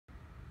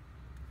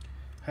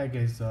Hi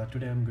guys,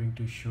 today I'm going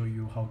to show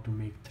you how to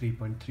make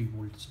 3.3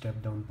 volt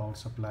step down power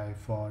supply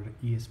for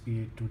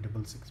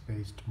ESP8266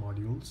 based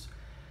modules.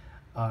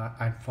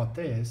 And for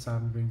this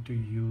I'm going to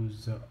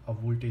use a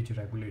voltage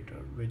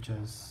regulator, which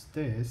is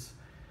this.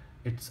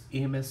 It's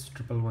AMS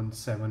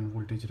 1117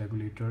 voltage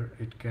regulator.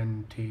 It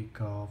can take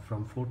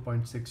from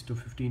 4.6 to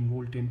 15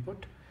 volt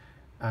input,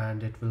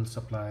 and it will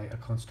supply a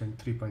constant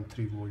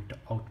 3.3 volt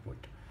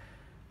output.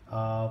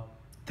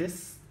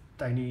 This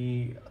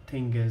tiny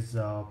thing is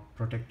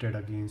protected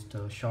against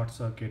short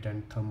circuit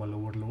and thermal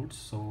overloads,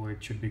 so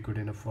it should be good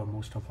enough for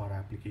most of our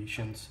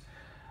applications.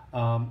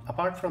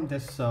 Apart from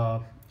this,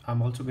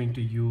 I'm also going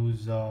to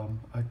use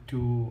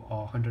two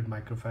 100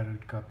 microfarad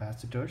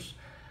capacitors.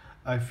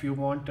 If you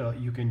want,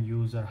 you can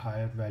use a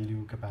higher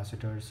value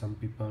capacitor. Some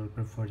people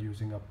prefer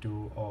using up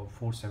to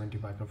 470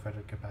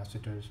 microfarad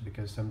capacitors,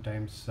 because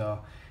sometimes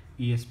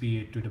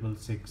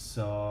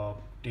ESP8266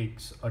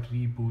 takes a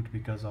reboot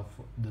because of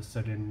the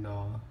sudden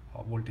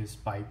voltage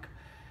spike.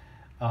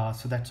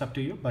 So that's up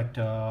to you, but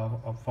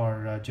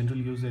for general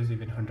users,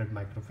 even 100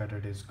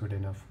 microfarad is good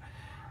enough.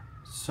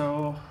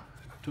 So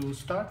to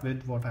start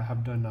with, what I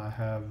have done, I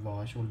have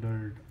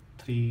soldered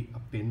 3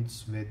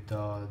 pins with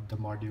the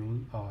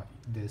module,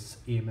 this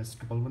AMS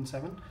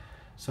 1117,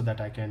 so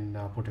that I can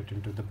put it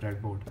into the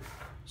breadboard.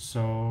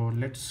 So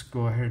let's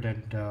go ahead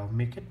and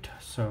make it.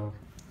 So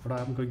what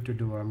I'm going to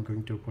do, I'm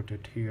going to put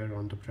it here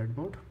on the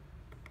breadboard,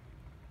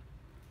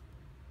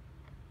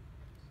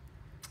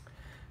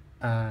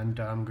 and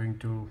I'm going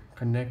to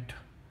connect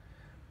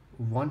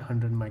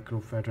 100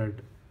 microfarad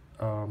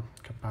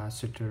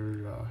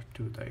capacitor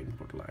to the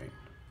input line.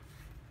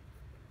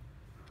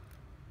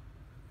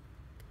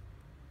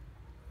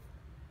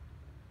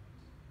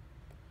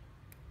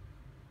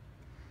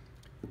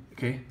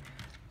 Okay,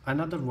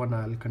 another one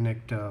I'll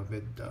connect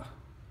with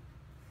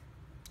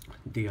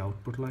the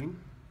output line.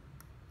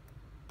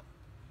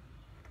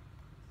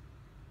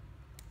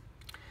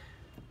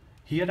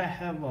 Here I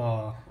have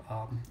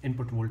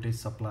input voltage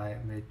supply,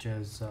 which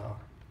is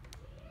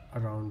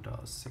around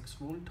 6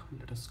 volt.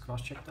 Let us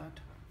cross check that.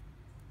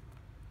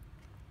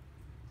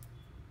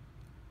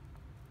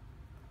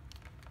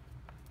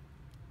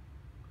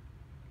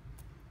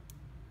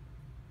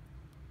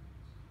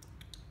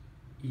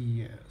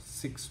 Yeah,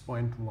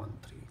 6.13.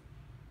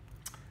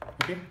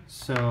 Okay,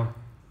 so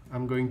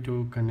I'm going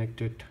to connect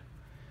it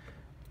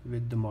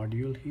with the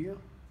module here.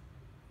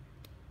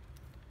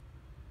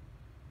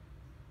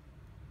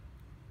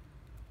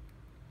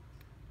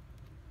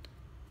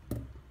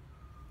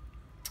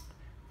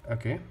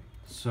 Okay,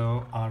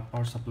 so our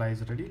power supply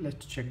is ready.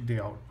 Let's check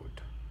the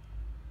output.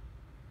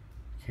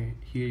 Okay,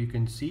 here you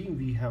can see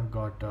we have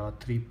got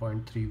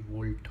 3.3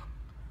 volt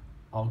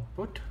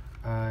output,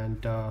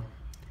 and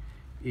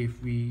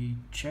if we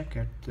check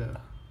at the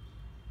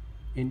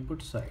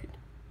input side,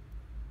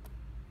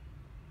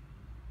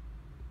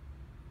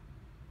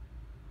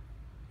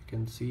 you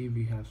can see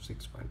we have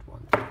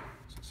 6.13.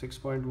 So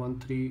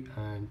 6.13,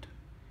 and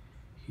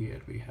here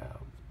we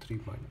have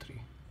 3.3.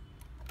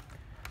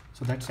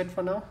 So that's it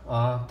for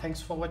now.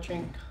 Thanks for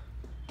watching.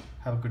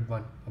 Have a good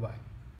one. Bye bye.